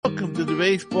welcome to the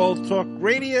Baseball Talk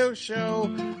Radio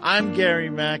Show. I'm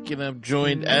Gary Mack, and I'm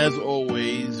joined, as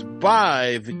always,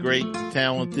 by the great and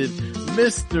talented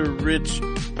Mr. Rich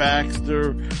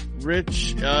Baxter.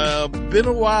 Rich, been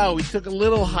a while. We took a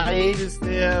little hiatus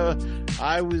there.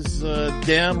 I was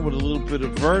down with a little bit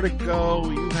of vertigo.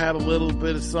 You had a little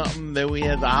bit of something. Then we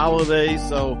had the holiday,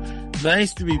 so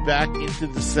nice to be back into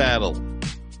the saddle.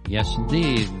 Yes,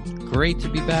 indeed. Great to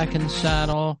be back in the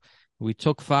saddle. We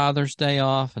took Father's Day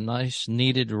off, a nice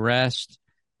needed rest.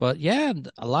 But yeah,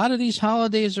 a lot of these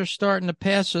holidays are starting to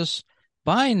pass us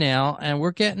by now, and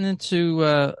we're getting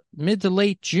into mid to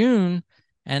late June,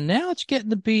 and now it's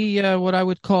getting to be what I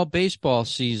would call baseball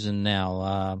season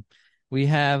now. We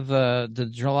have the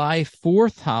July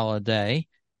 4th holiday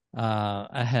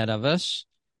ahead of us,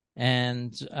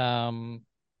 and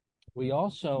we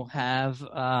also have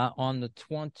on the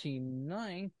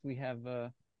 29th, we have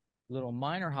a little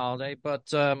minor holiday,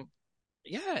 but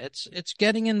yeah, it's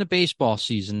getting into baseball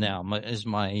season now. Is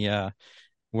my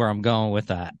where I'm going with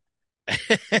that.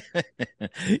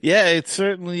 Yeah, it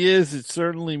certainly is. It's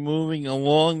certainly moving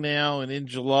along now, and in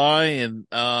July, and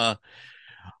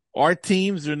our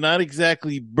teams are not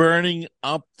exactly burning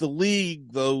up the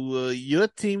league, though your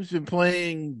team's been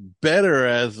playing better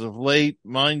as of late.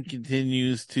 Mine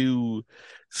continues to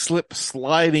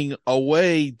sliding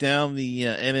away down the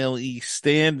NLE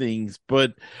standings.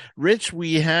 But, Rich,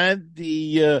 we had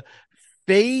the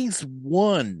phase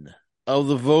one of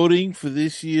the voting for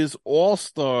this year's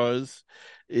All-Stars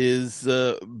is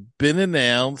been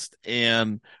announced,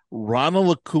 and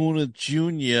Ronald Acuna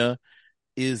Jr.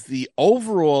 is the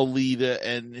overall leader,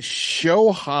 and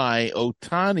Shohei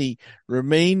Ohtani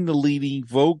remain the leading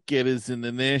vote getters in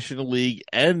the National League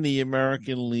and the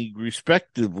American League,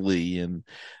 respectively. And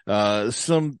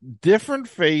some different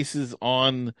faces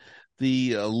on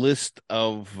the list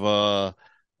of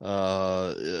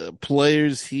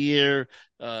players here.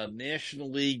 National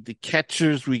League, the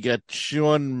catchers, we got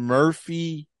Sean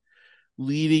Murphy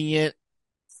leading it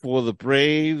for the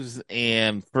Braves,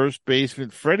 and first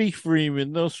baseman Freddie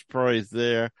Freeman, no surprise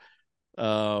there.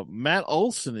 Matt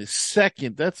Olson is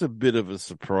second. That's a bit of a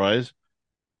surprise.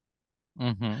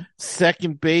 Mm-hmm.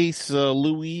 Second base,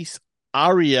 Luis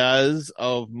Arias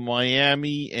of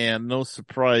Miami, and no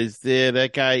surprise there.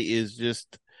 That guy is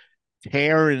just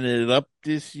tearing it up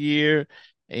this year.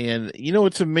 And you know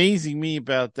what's amazing me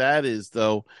about that is,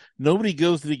 though, nobody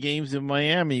goes to the games in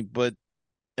Miami, but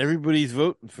everybody's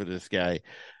voting for this guy.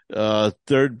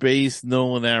 Third base,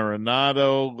 Nolan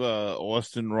Arenado.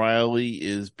 Austin Riley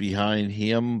is behind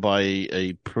him by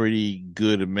a pretty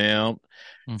good amount.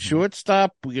 Mm-hmm.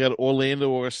 Shortstop, we got Orlando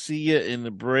Arcia in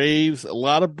the Braves. A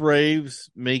lot of Braves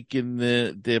making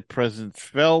their presence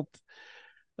felt.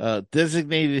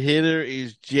 Designated hitter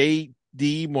is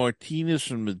J.D. Martinez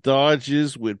from the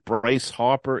Dodgers, with Bryce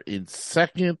Harper in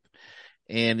second.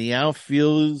 And the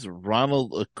outfielders,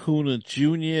 Ronald Acuna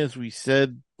Jr., as we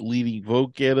said, leading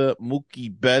vote getter,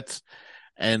 Mookie Betts,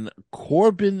 and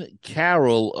Corbin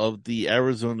Carroll of the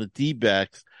Arizona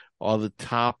D-backs are the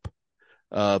top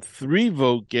three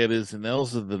vote getters, and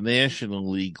those are the National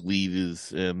League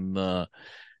leaders. And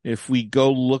if we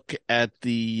go look at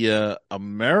the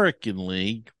American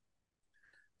League,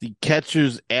 the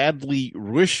catchers, Adley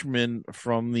Rutschman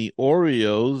from the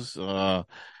Orioles,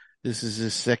 this is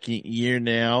his second year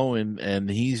now, and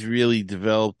he's really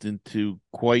developed into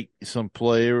quite some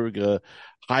player. A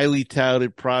highly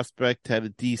touted prospect, had a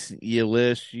decent year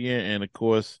last year, and of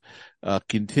course,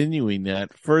 continuing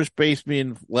that. First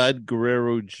baseman, Vlad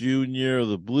Guerrero Jr. of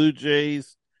the Blue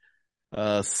Jays.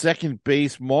 Second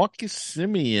base, Marcus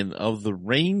Semien of the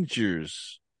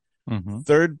Rangers. Mm-hmm.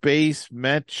 Third base,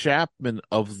 Matt Chapman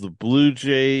of the Blue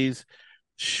Jays.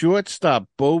 Shortstop,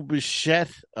 Bo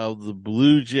Bichette of the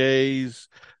Blue Jays.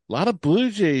 A lot of Blue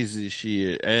Jays this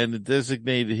year. And the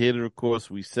designated hitter, of course,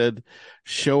 we said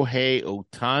Shohei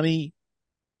Ohtani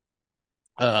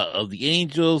of the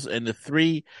Angels. And the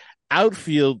three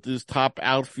outfielders, top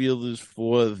outfielders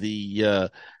for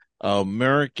the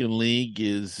American League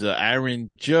is Aaron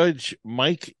Judge,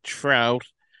 Mike Trout,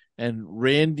 and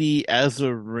Randy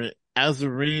Arozarena.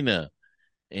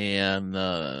 And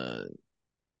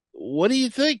what do you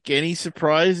think? Any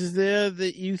surprises there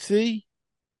that you see?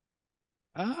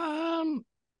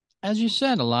 As you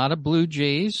said, a lot of Blue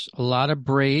Jays, a lot of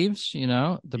Braves. You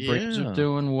know, the Braves are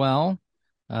doing well.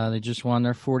 They just won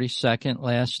their 42nd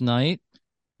last night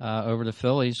over the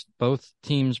Phillies. Both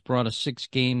teams brought a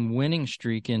 6-game winning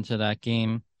streak into that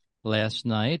game last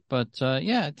night. But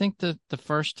yeah, I think the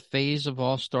first phase of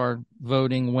All-Star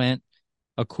voting went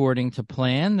according to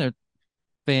plan. The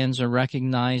fans are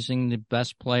recognizing the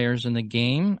best players in the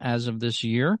game as of this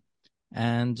year.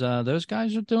 and those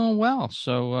guys are doing well.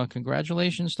 So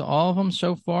congratulations to all of them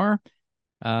so far.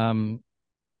 Um,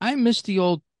 I miss the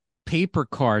old paper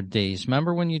card days.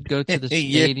 Remember when you'd go to the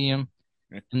Yeah. stadium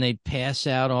and they'd pass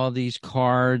out all these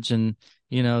cards, and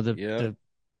Yeah. the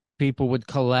people would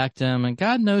collect them, and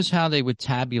God knows how they would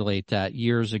tabulate that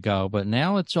years ago. But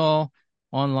now it's all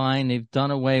online. They've done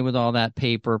away with all that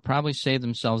paper, probably saved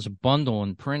themselves a bundle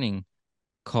in printing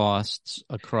costs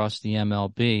across the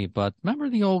MLB. But remember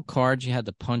the old cards? You had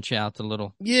to punch out the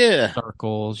little Yeah.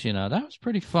 circles, that was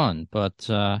pretty fun. But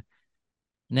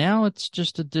now it's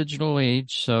just a digital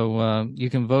age. So you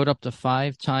can vote up to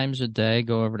 5 times a day.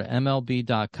 Go over to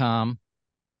MLB.com.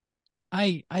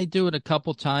 I do it a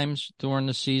couple times during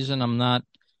the season. I'm not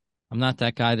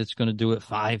that guy that's going to do it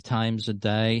 5 times a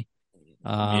day.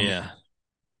 Um, Yeah.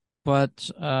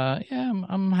 but yeah,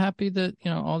 I'm happy that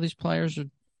all these players are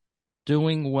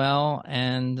doing well.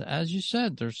 And as you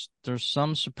said, there's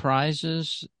some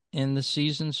surprises in the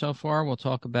season so far. We'll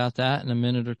talk about that in a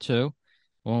minute or two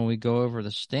when we go over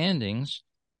the standings.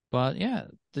 But yeah,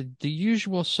 the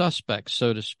usual suspects,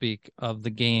 so to speak, of the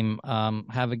game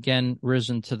have again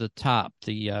risen to the top.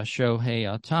 The Shohei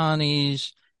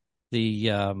Ohtani's,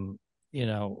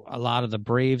 a lot of the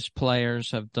Braves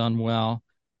players have done well.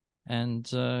 And,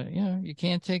 you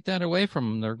can't take that away from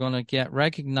them. They're going to get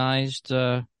recognized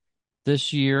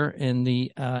this year in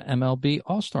the MLB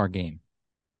All-Star Game.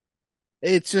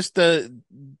 It's just the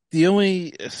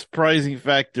only surprising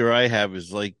factor I have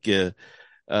is like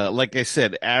I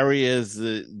said, Arias,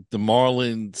 the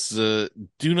Marlins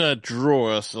do not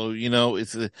draw, so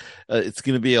it's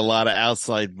going to be a lot of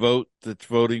outside vote that's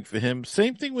voting for him.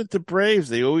 Same thing with the Braves.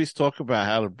 They always talk about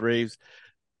how the Braves,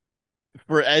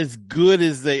 for as good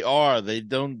as they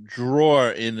don't draw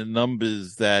in the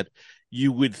numbers that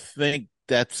you would think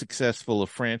that successful a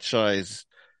franchise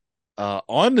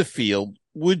on the field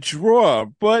would draw.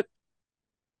 But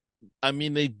I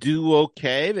mean, they do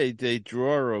okay. They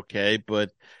draw okay,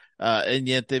 but and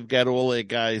yet they've got all their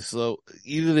guys. So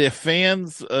either their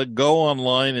fans go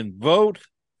online and vote,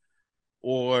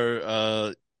 or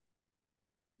or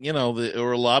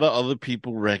a lot of other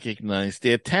people recognize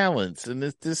their talents, and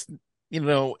it's this.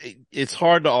 It's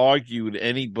hard to argue with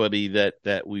anybody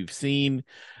that we've seen.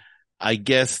 I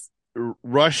guess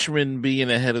Rushman being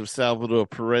ahead of Salvador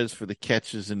Perez for the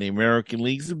catches in the American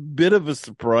League is a bit of a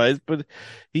surprise, but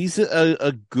he's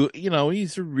a good,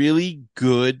 he's a really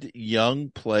good young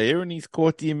player, and he's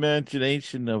caught the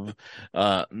imagination of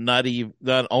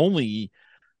not only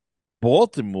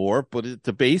Baltimore, but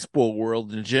the baseball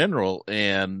world in general.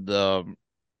 And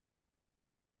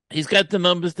he's got the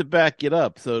numbers to back it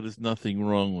up, so there's nothing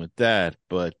wrong with that.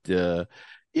 But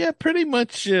yeah, pretty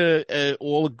much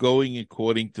all going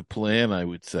according to plan, I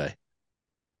would say.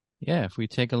 Yeah, if we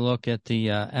take a look at the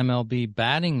MLB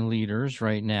batting leaders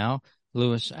right now,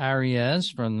 Luis Arias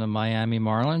from the Miami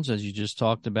Marlins, as you just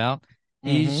talked about,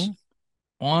 he's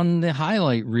Mm-hmm. on the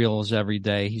highlight reels every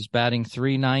day. He's batting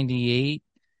 398,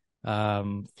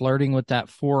 flirting with that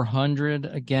 400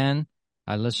 again.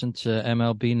 I listened to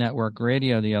MLB Network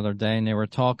Radio the other day, and they were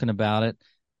talking about it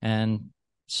and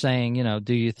saying,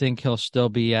 do you think he'll still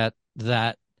be at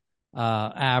that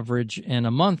average in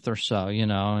a month or so,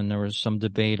 and there was some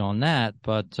debate on that.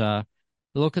 But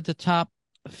look at the top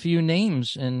few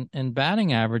names in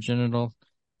batting average, and it'll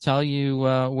tell you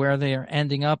where they are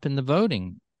ending up in the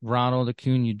voting. Ronald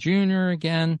Acuna Jr.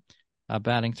 again,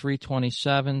 batting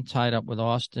 327, tied up with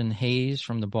Austin Hayes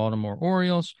from the Baltimore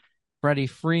Orioles. Freddie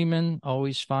Freeman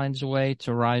always finds a way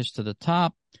to rise to the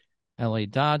top. LA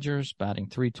Dodgers batting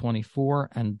 324,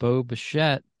 and Bo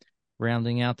Bichette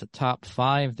rounding out the top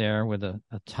 5 there with a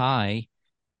tie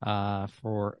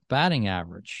for batting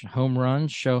average. Home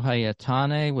runs, Shohei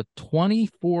Ohtani with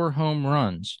 24 home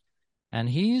runs, and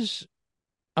he's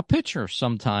a pitcher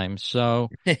sometimes, so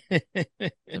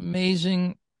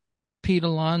amazing. Pete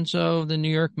Alonso of the New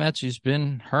York Mets, he's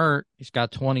been hurt. He's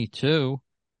got 22.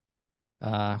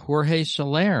 Jorge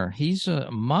Soler, he's a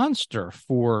monster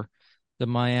for the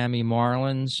Miami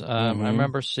Marlins. I Mm-hmm.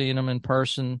 remember seeing him in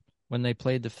person when they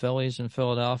played the Phillies in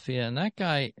Philadelphia, and that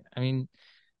guy, I mean,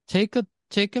 take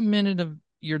a minute of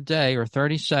your day or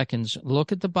 30 seconds,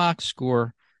 look at the box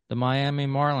score, the Miami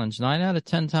Marlins. 9 out of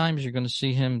 10 times you're going to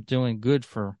see him doing good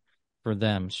for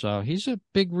them. So he's a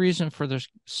big reason for their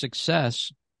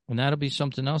success, and that'll be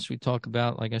something else we talk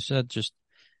about. Like I said, just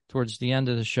towards the end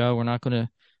of the show, we're not going to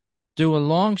do a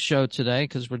long show today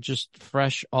because we're just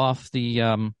fresh off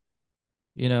the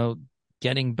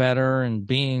getting better and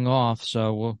being off.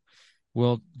 So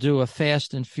we'll do a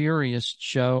fast and furious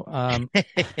show.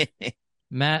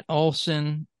 Matt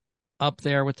Olson up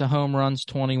there with the home runs,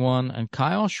 21. And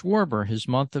Kyle Schwarber, his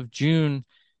month of June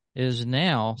is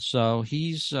now. So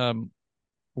he's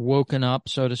woken up,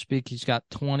 so to speak. He's got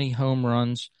 20 home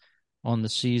runs on the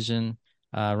season,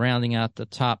 rounding out the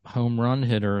top home run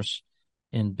hitters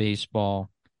in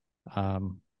baseball.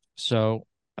 So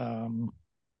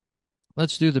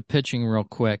let's do the pitching real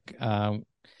quick.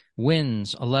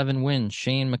 Wins, 11 wins.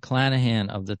 Shane McClanahan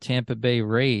of the Tampa Bay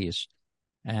Rays.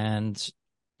 And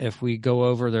if we go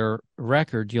over their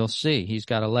record, you'll see he's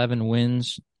got 11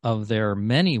 wins of their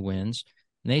many wins.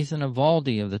 Nathan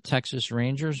Eovaldi of the Texas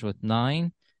Rangers with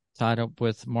 9, tied up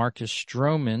with Marcus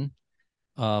Stroman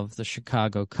of the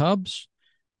Chicago Cubs,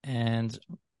 and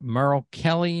Merrill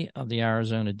Kelly of the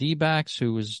Arizona D-backs,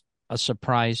 who was a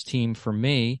surprise team for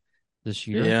me this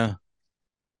year. Yeah.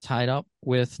 Tied up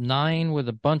with 9 with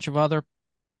a bunch of other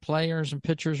players and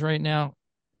pitchers right now.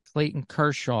 Clayton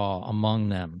Kershaw among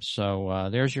them. So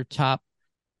there's your top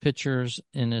pitchers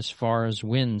in as far as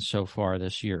wins so far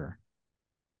this year.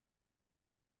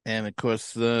 And of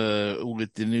course,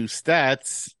 with the new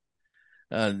stats,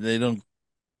 they don't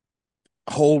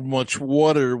hold much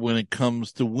water when it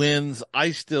comes to wins.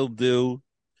 I still do.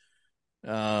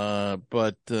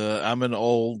 But I'm an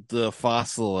old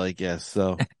fossil, I guess.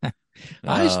 So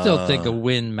I still think a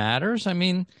win matters. I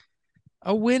mean,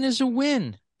 a win is a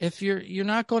win. If you're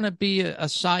not going to be a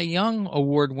Cy Young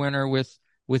Award winner with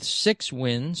 6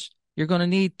 wins, you're going to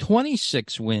need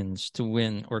 26 wins to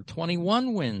win, or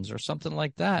 21 wins, or something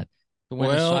like that to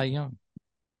win a Cy Young.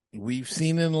 We've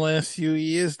seen in the last few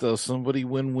years, though, somebody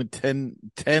win with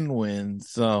 10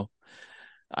 wins. So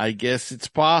I guess it's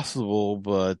possible,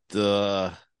 but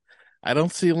I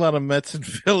don't see a lot of Mets and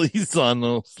Phillies on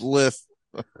those lists.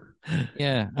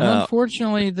 Yeah, and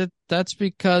unfortunately, that's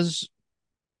because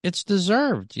it's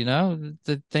deserved,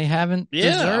 that they haven't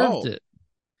deserved it.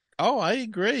 Oh, I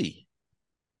agree.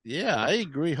 Yeah, I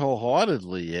agree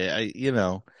wholeheartedly.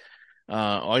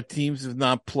 Our teams have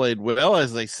not played well.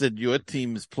 As I said, your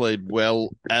team has played well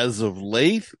as of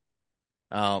late.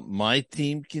 My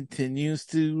team continues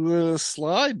to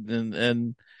slide,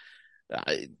 and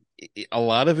a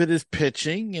lot of it is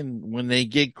pitching. And when they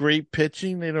get great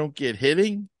pitching, they don't get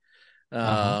hitting.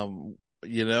 When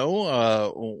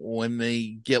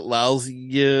they get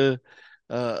lousy,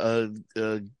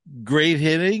 great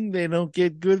hitting, they don't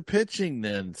get good pitching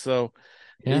then. So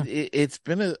it's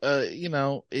been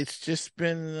it's just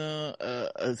been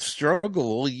a struggle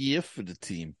all year for the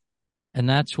team. And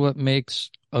that's what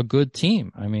makes a good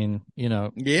team. I mean,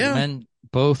 when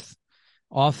both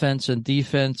offense and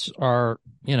defense are,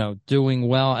 doing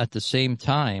well at the same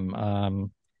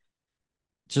time.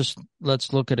 Just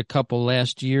let's look at a couple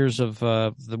last years of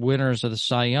the winners of the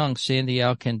Cy Young. Sandy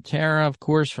Alcantara, of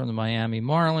course, from the Miami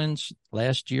Marlins.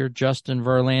 Last year, Justin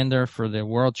Verlander for the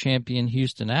world champion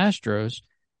Houston Astros.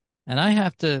 And I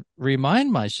have to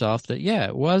remind myself that,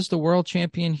 it was the world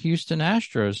champion Houston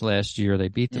Astros last year. They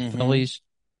beat the Phillies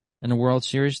in the World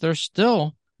Series. They're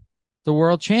still the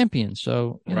world champions.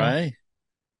 So,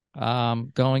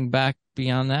 going back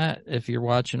beyond that, if you're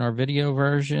watching our video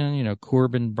version,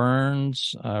 Corbin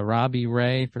Burns, Robbie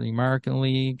Ray for the American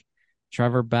League,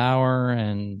 Trevor Bauer,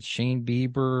 and Shane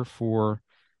Bieber for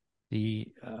the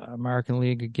American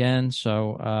League again.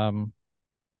 So,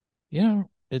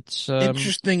 it's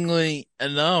interestingly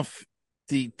enough,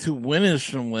 the 2 winners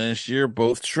from last year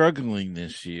both struggling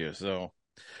this year. So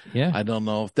I don't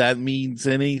know if that means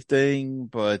anything,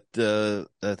 but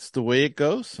that's the way it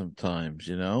goes sometimes,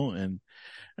 And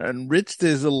Rich,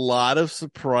 there's a lot of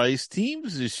surprise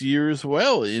teams this year as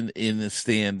well in the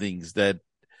standings that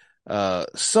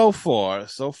so far,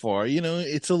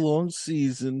 it's a long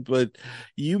season, but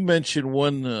you mentioned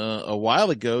one a while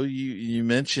ago. You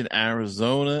mentioned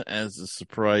Arizona as a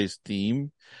surprise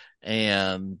team,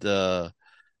 and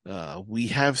we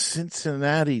have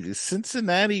Cincinnati. The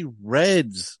Cincinnati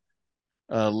Reds,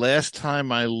 last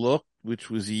time I looked, which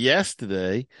was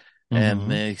yesterday, and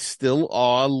they still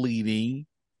are leading,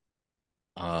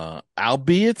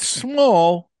 albeit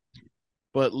small,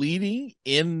 but leading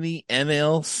in the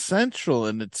NL Central.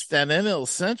 And that NL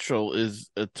Central is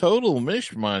a total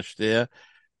mishmash there.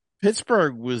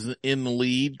 Pittsburgh was in the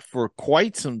lead for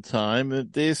quite some time.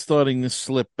 They're starting to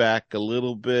slip back a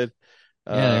little bit.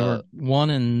 They were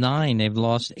 1-9. They've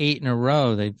lost 8 in a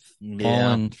row. They've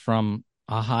fallen from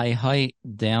a high height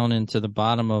down into the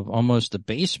bottom of almost the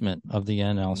basement of the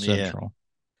NL Central.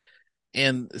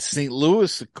 And St.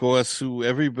 Louis, of course, who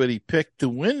everybody picked to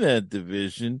win that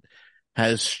division,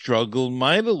 has struggled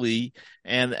mightily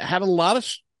and had a lot of,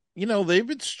 they've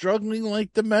been struggling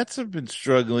like the Mets have been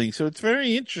struggling. So it's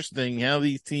very interesting how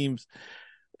these teams,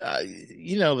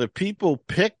 the people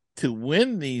picked to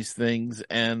win these things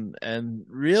and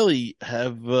really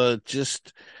have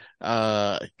just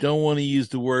don't want to use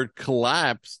the word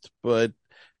collapsed, but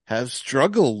have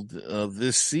struggled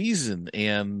this season.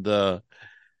 And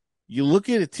you look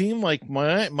at a team like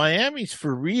Miami's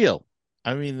for real.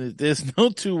 I mean, there's no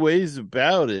two ways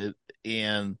about it.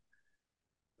 And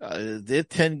they're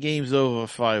 10 games over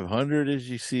 500, as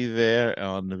you see there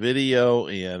on the video,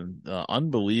 and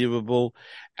unbelievable.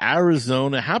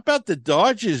 Arizona, how about the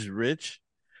Dodgers, Rich?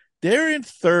 They're in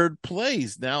third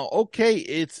place now. Okay,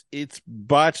 it's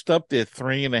botched up. They're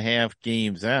 3.5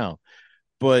 games out,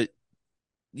 but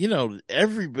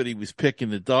everybody was picking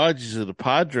the Dodgers or the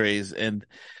Padres, and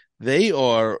they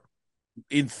are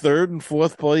in third and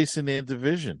fourth place in their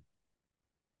division.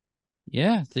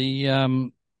 Yeah,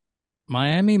 the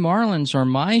Miami Marlins are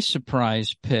my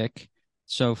surprise pick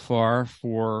so far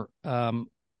for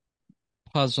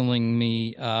puzzling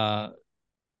me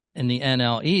in the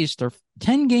NL East. They're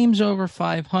 10 games over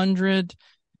 500,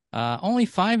 only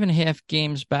 5.5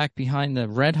 games back behind the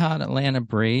red hot Atlanta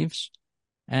Braves.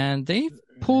 And they've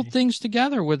pulled things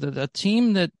together with a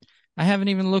team that I haven't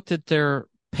even looked at their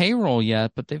payroll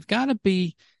yet, but they've got to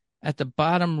be at the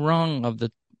bottom rung of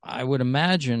I would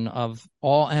imagine, of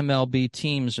all MLB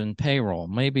teams in payroll,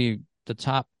 maybe the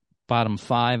top bottom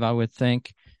 5, I would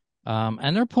think.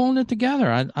 And they're pulling it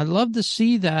together. I'd love to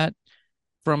see that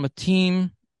from a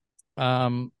team.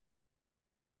 The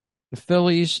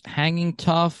Phillies hanging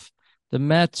tough, the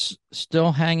Mets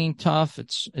still hanging tough.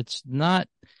 It's not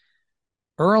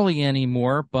early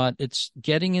anymore, but it's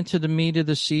getting into the meat of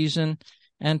the season.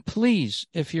 And please,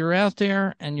 if you're out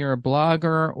there and you're a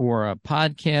blogger or a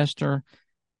podcaster,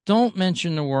 don't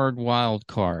mention the word wild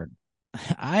card.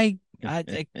 It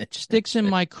sticks in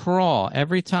my craw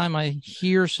every time I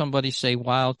hear somebody say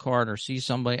wild card or see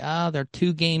somebody, they're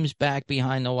 2 games back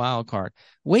behind the wild card.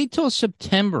 Wait till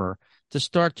September to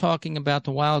start talking about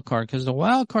the wild card, because the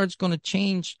wild card's going to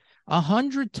change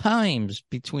 100 times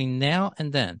between now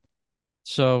and then.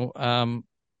 So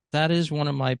that is one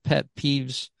of my pet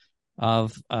peeves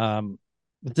of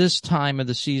this time of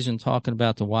the season, talking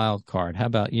about the wild card. How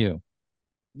about you?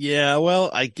 Yeah, well,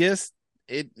 I guess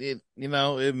it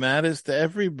matters to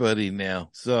everybody now.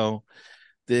 So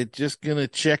they're just gonna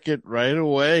check it right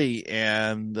away,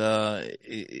 and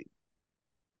it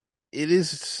is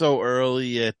so early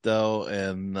yet, though,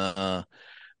 and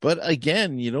but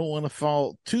again, you don't want to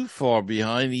fall too far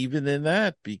behind even in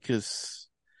that, because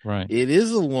Right. it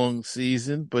is a long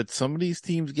season, but some of these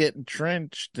teams get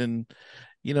entrenched, and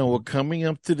we're coming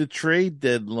up to the trade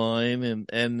deadline,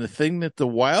 and the thing that the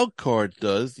wild card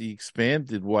does, the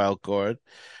expanded wild card,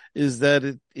 is that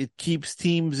it keeps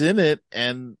teams in it,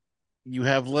 and you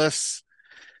have less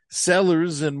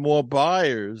sellers and more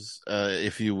buyers,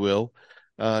 if you will,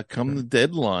 come the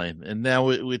deadline. And now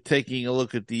we're taking a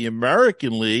look at the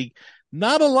American League.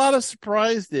 Not a lot of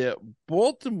surprise there.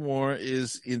 Baltimore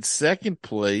is in second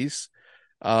place.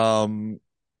 And,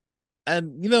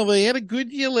 they had a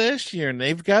good year last year, and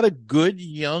they've got a good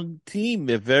young team.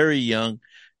 They're very young.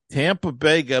 Tampa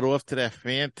Bay got off to that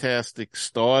fantastic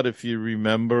start, if you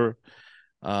remember.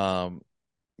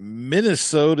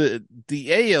 Minnesota,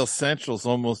 the AL Central is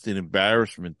almost an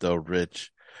embarrassment, though,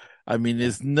 Rich. I mean,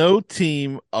 there's no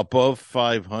team above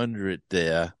 500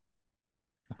 there.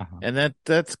 And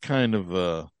that's kind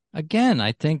of again,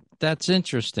 I think that's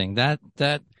interesting. That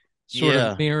sort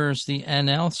of mirrors the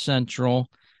NL Central.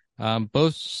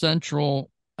 Both Central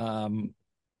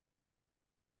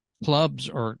clubs,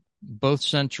 or both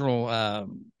Central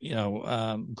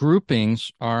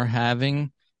groupings, are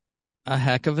having a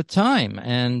heck of a time,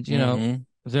 and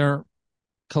they're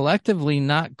collectively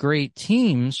not great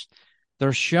teams.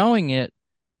 They're showing it,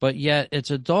 but yet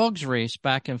it's a dog's race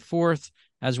back and forth.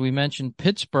 As we mentioned,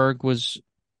 Pittsburgh was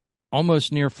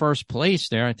almost near first place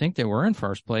there. I think they were in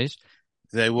first place.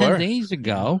 They were 10 days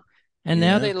ago, and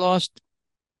now they lost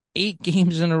 8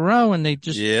 games in a row, and they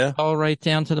just fall right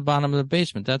down to the bottom of the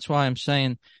basement. That's why I'm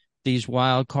saying these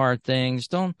wild card things,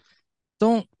 don't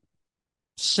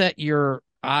set your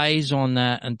eyes on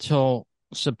that until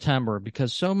September,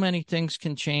 because so many things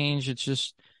can change.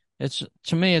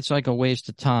 To me, it's like a waste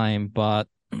of time. But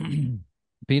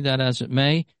be that as it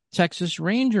may, Texas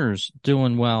Rangers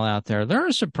doing well out there. They're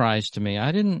a surprise to me.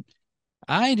 I didn't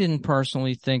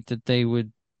personally think that they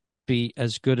would be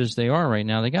as good as they are right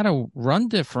now. They got a run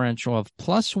differential of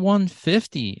plus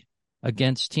 150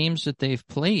 against teams that they've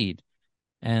played.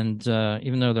 And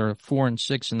even though they're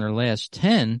 4-6 in their last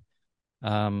 10,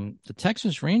 the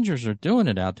Texas Rangers are doing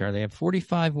it out there. They have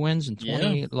 45 wins and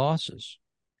 28 losses.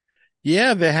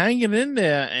 Yeah, they're hanging in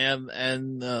there,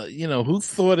 and who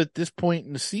thought at this point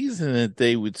in the season that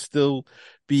they would still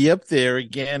be up there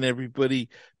again? Everybody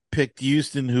picked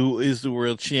Houston, who is the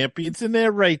world champions, and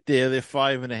they're right there. They're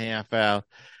 5.5 out.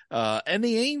 And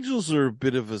the Angels are a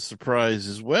bit of a surprise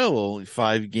as well, only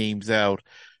 5 games out,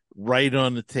 right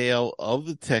on the tail of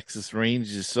the Texas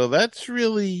Rangers. So that's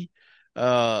really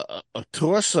a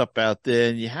toss-up out there,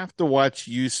 and you have to watch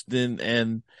Houston,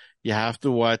 and you have to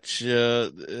watch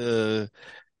the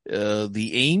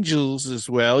Angels as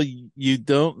well. You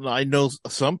don't. I know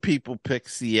some people pick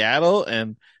Seattle,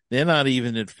 and they're not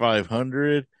even at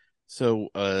 500. So,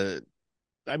 I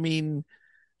mean,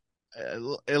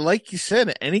 like you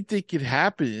said, anything could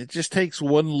happen. It just takes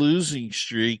one losing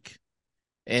streak,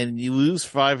 and you lose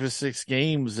 5 or 6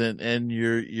 games, and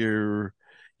you're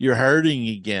hurting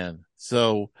again.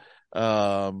 So,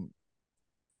 um,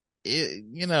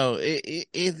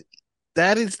 it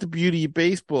that is the beauty of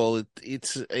baseball.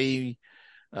 It's a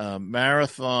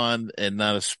marathon and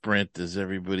not a sprint, as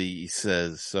everybody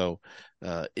says. So,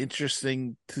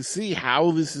 interesting to see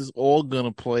how this is all going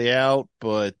to play out,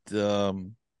 but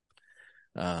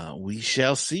we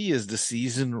shall see as the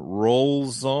season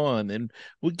rolls on. And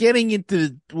we're going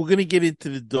to get into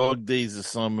the dog days of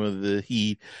summer, the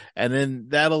heat, and then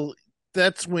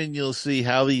that's when you'll see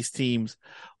how these teams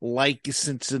like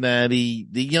Cincinnati,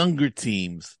 the younger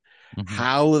teams, Mm-hmm.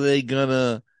 how are they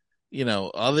gonna,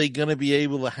 are they gonna be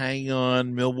able to hang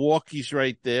on? Milwaukee's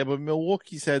right there, but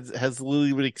Milwaukee's has a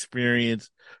little bit of experience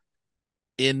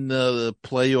in the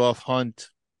playoff hunt.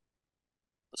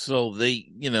 So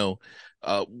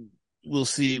uh, we'll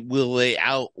see, will they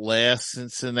outlast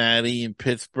Cincinnati and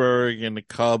Pittsburgh and the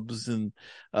Cubs and,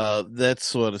 that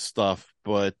sort of stuff.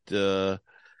 But,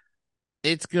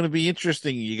 it's going to be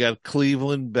interesting. You got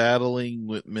Cleveland battling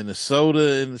with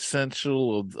Minnesota in the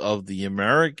Central of the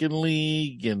American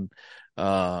League.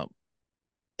 Uh,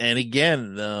 and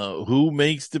again, who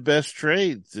makes the best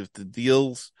trades? If the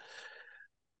deals,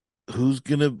 who's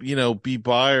gonna, be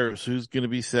buyers, who's gonna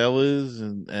be sellers,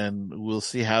 and we'll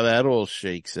see how that all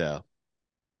shakes out.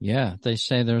 Yeah, they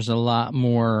say there's a lot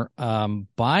more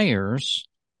buyers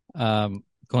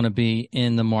going to be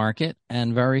in the market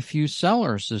and very few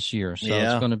sellers this year. So it's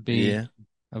Yeah, going to be yeah,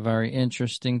 a very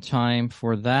interesting time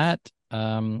for that.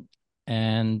 And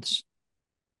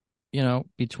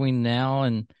between now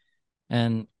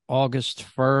and August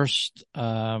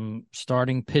 1st,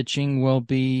 starting pitching will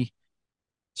be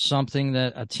something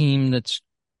that a team that's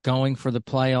going for the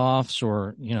playoffs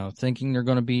or, thinking they're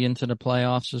going to be into the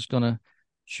playoffs is going to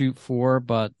shoot for.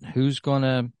 But who's going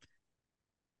to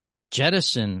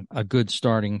jettison a good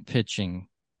starting pitching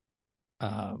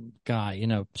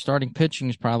guy? Starting pitching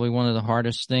is probably one of the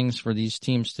hardest things for these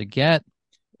teams to get.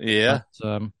 yeah.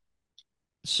 But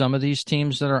some of these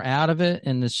teams that are out of it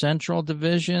in the central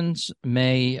divisions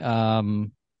may,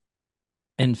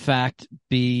 in fact,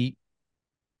 be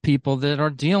people that are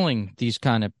dealing these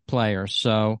kind of players.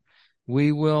 So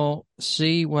we will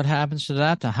see what happens to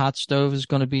that. The hot stove is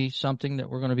going to be something that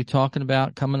we're going to be talking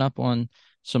about coming up on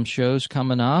some shows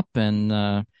coming up.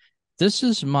 And this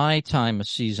is my time of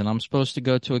season. I'm supposed to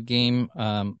go to a game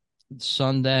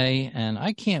Sunday, and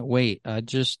I can't wait. I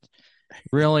just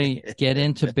really get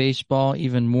into baseball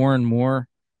even more and more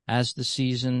as the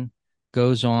season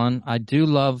goes on. I do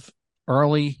love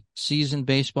early season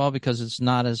baseball because it's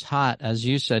not as hot as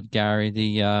you said, Gary.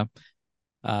 The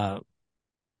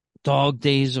dog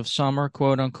days of summer,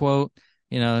 quote unquote.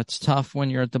 It's tough when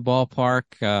you're at the ballpark.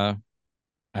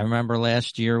 I remember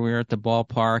last year we were at the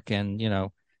ballpark, and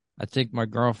I think my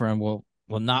girlfriend will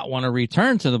not want to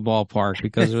return to the ballpark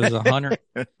because it was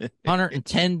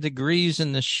 110 degrees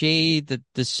in the shade.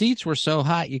 The seats were so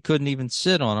hot you couldn't even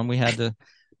sit on them. We had to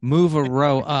move a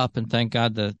row up, and thank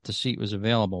God the seat was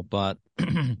available. But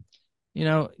you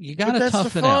got But to that's the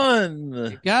tough it out. fun.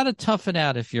 You got to tough it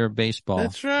out if you're a baseball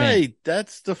That's fan. right.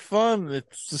 That's the fun.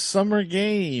 It's the summer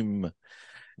game.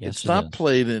 Yes, It's it not is.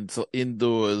 played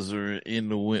indoors or in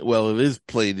the well, it is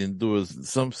played indoors in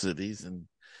some cities,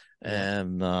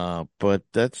 Yeah. but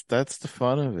that's the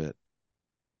fun of it.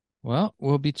 Well,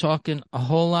 we'll be talking a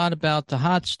whole lot about the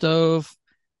hot stove,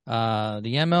 the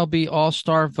MLB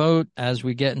All-Star vote as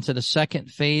we get into the second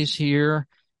phase here.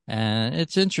 And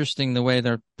it's interesting the way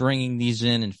they're bringing these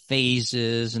in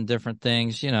phases and different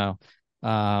things,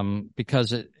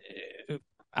 because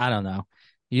I don't know,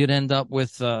 you'd end up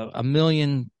with a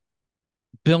million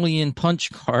billion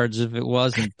punch cards if it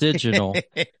wasn't digital.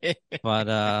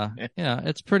 But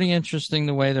it's pretty interesting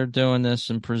the way they're doing this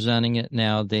and presenting it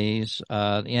nowadays.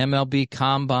 The MLB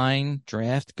Combine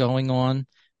draft going on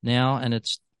now, and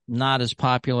it's not as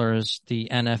popular as the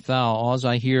NFL. All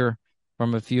I hear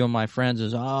from a few of my friends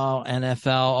is, oh,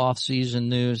 NFL offseason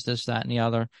news, this, that, and the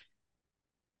other.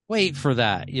 Wait for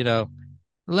that.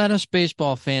 Let us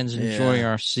baseball fans enjoy Yeah.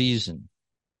 our season.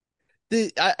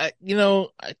 The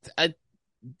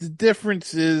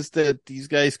difference is that these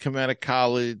guys come out of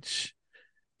college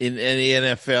in the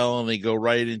NFL and they go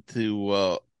right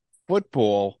into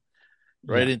football,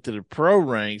 right Yeah. into the pro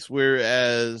ranks,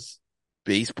 whereas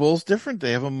baseball's different.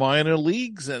 They have a minor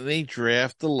leagues and they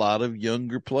draft a lot of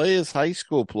younger players, high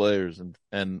school players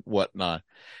and whatnot.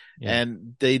 Yeah.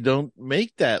 And they don't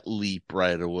make that leap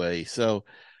right away. So,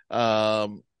 Yeah.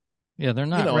 They're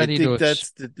not I ready think that's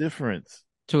the difference.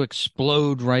 to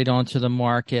explode right onto the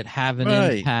market, have an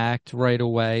Right. impact right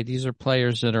away. These are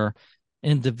players that are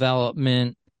in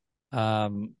development,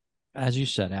 um, as you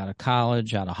said, out of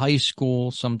college, out of high school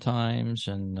sometimes,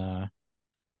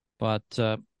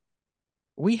 but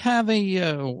we have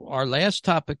our last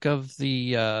topic of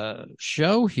the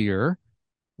show here.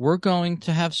 We're going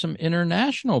to have some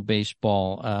international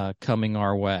baseball coming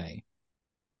our way.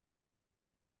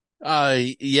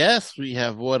 Yes, we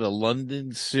have a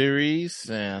London series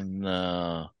and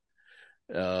I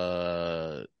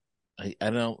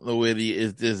don't know whether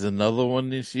is there's another one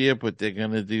this year, but they're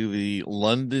gonna do the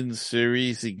London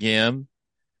series again.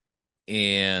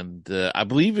 And I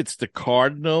believe it's the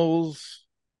Cardinals.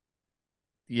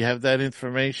 Do you have that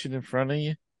information in front of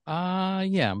you?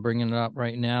 Yeah, I'm bringing it up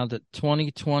right now. The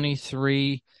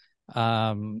 2023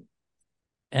 um,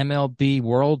 MLB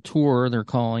World Tour, they're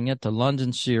calling it the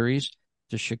London Series,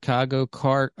 the Chicago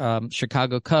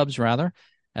Cubs, rather,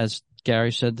 as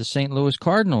Gary said, the St. Louis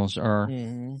Cardinals are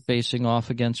Mm-hmm. facing off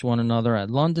against one another at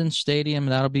London Stadium.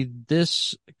 That'll be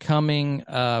this coming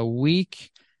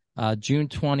week, June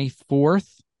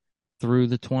 24th through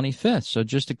the 25th. So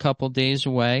just a couple days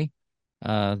away.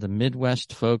 The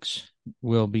Midwest folks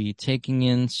will be taking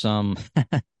in some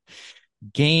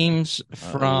games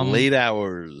from Late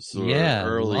hours or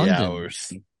early London.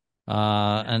 hours.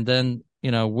 And then,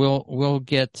 we'll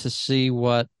get to see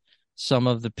what some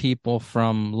of the people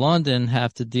from London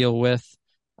have to deal with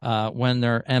when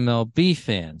they're MLB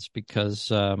fans, because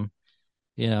the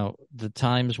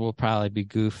times will probably be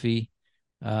goofy.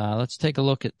 Let's take a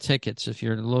look at tickets. If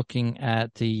you're looking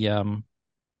at the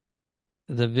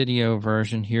video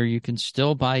version here, you can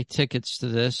still buy tickets to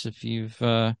this if you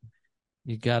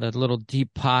got a little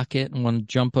deep pocket and want to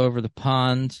jump over the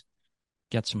pond.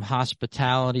 Get some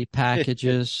hospitality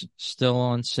packages still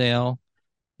on sale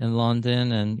in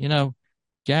London. And,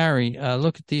 Gary,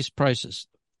 look at these prices.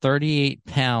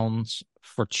 £38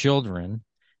 for children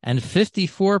and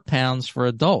 £54 for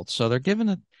adults. So they're giving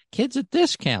the kids a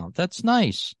discount. That's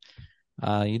nice.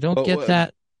 You don't get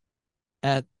that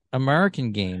at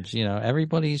American games.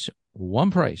 Everybody's one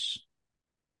price.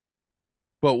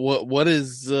 But what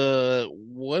does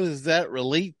that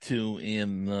relate to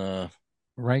in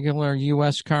Regular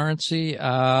U.S. currency?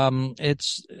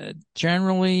 It's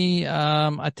generally,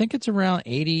 I think it's around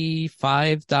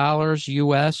 $85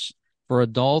 U.S. for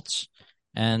adults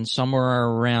and somewhere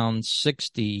around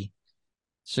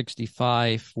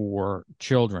 65 for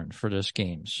children for this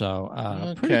game.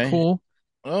 So, pretty okay. cool.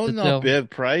 Oh, not bad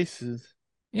prices.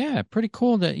 Yeah, pretty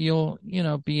cool that you'll,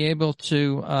 be able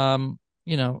to,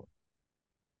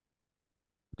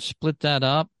 split that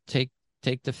up, take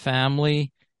the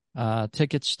family.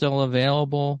 Tickets still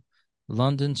available.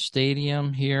 London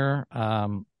Stadium here,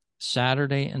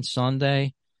 Saturday and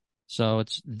Sunday. So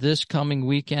it's this coming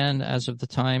weekend as of the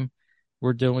time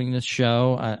we're doing this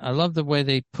show. I love the way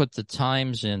they put the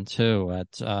times in too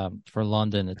for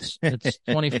London. It's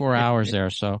 24 hours there.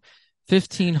 So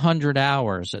 1,500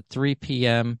 hours at 3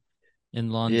 p.m. in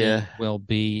London will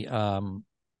be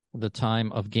the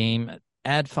time of game.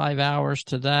 Add 5 hours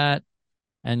to that,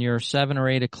 and you're 7 or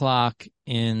 8 o'clock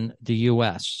in the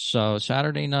U.S. So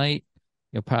Saturday night,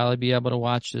 you'll probably be able to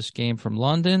watch this game from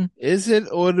London. Is it,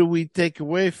 or do we take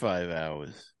away 5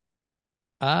 hours?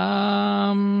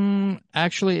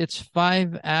 Actually, it's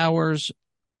 5 hours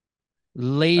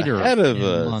later ahead of in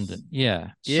us. London. Yeah.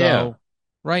 Yeah. So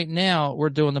right now we're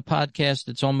doing the podcast.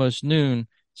 It's almost noon,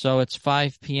 so it's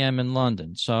 5 p.m. in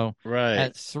London. So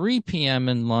at 3 p.m.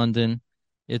 in London,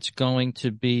 it's going to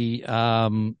be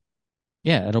it'll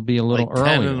be a little like 10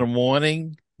 earlier. in the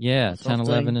morning. Yeah, 10,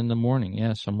 11 in the morning.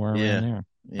 Yeah, somewhere around there.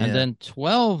 Yeah. And then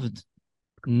 12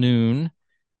 noon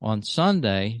on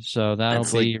Sunday. So that'll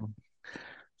be like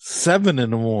 7 in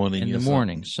the morning. In the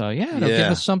morning. So it'll give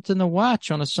us something to watch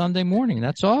on a Sunday morning.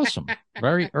 That's awesome.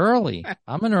 Very early.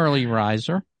 I'm an early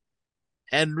riser.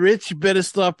 And Rich, you better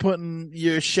start putting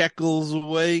your shekels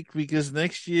away because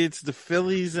next year it's the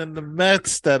Phillies and the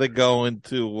Mets that are going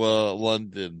to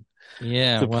London.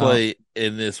 Yeah, to well, play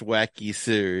in this wacky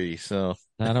series. So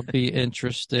that'll be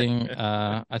interesting.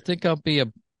 I think I'll be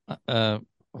uh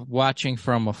watching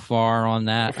from afar on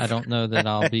that. I don't know that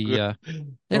I'll be they from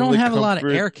don't the have a lot of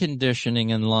comfort. air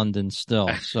conditioning in London still.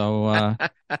 So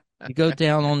you go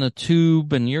down on the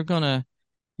tube and you're gonna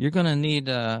need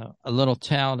a little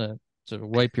towel to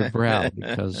wipe your brow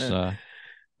because Well,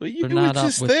 you they're were not up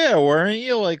just with there, weren't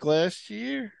you? Like last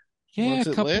year? yeah, a Was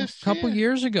it couple last couple year?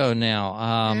 years ago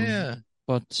now. Yeah.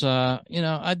 But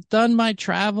I've done my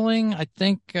traveling. I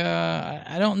think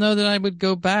I don't know that I would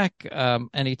go back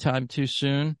anytime too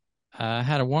soon. I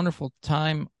had a wonderful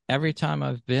time every time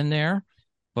I've been there,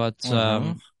 but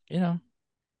Uh-huh. you know,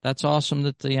 that's awesome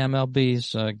that the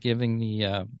MLB's giving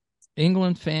the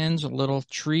England fans a little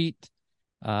treat.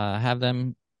 Have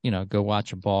them, go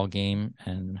watch a ball game,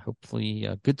 and hopefully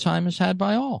a good time is had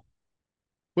by all.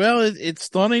 Well, it's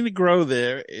starting to grow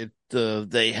there.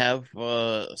 They have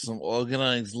some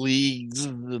organized leagues,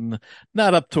 and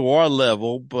not up to our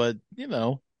level, but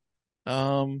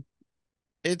um,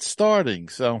 it's starting.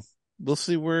 So we'll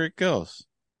see where it goes.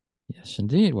 Yes,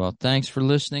 indeed. Well, thanks for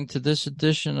listening to this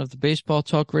edition of the Baseball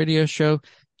Talk Radio Show.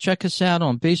 Check us out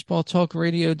on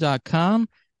baseballtalkradio.com,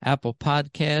 Apple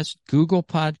Podcast, Google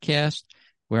Podcast,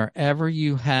 wherever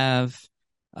you have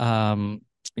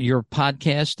your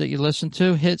podcast that you listen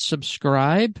to. Hit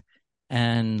subscribe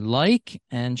and like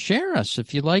and share us.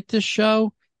 If you like this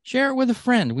show, share it with a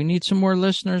friend. We need some more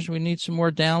listeners. We need some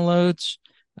more downloads.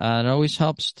 It always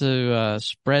helps to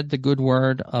spread the good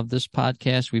word of this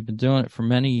podcast. We've been doing it for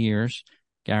many years,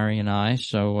 Gary and I.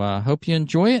 So hope you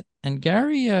enjoy it. And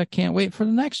Gary, can't wait for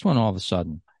the next one all of a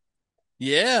sudden.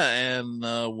 Yeah, and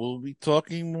we'll be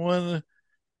talking more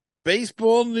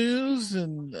baseball news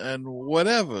and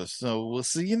whatever. So we'll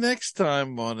see you next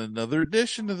time on another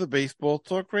edition of the Baseball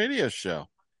Talk Radio Show.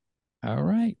 All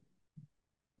right.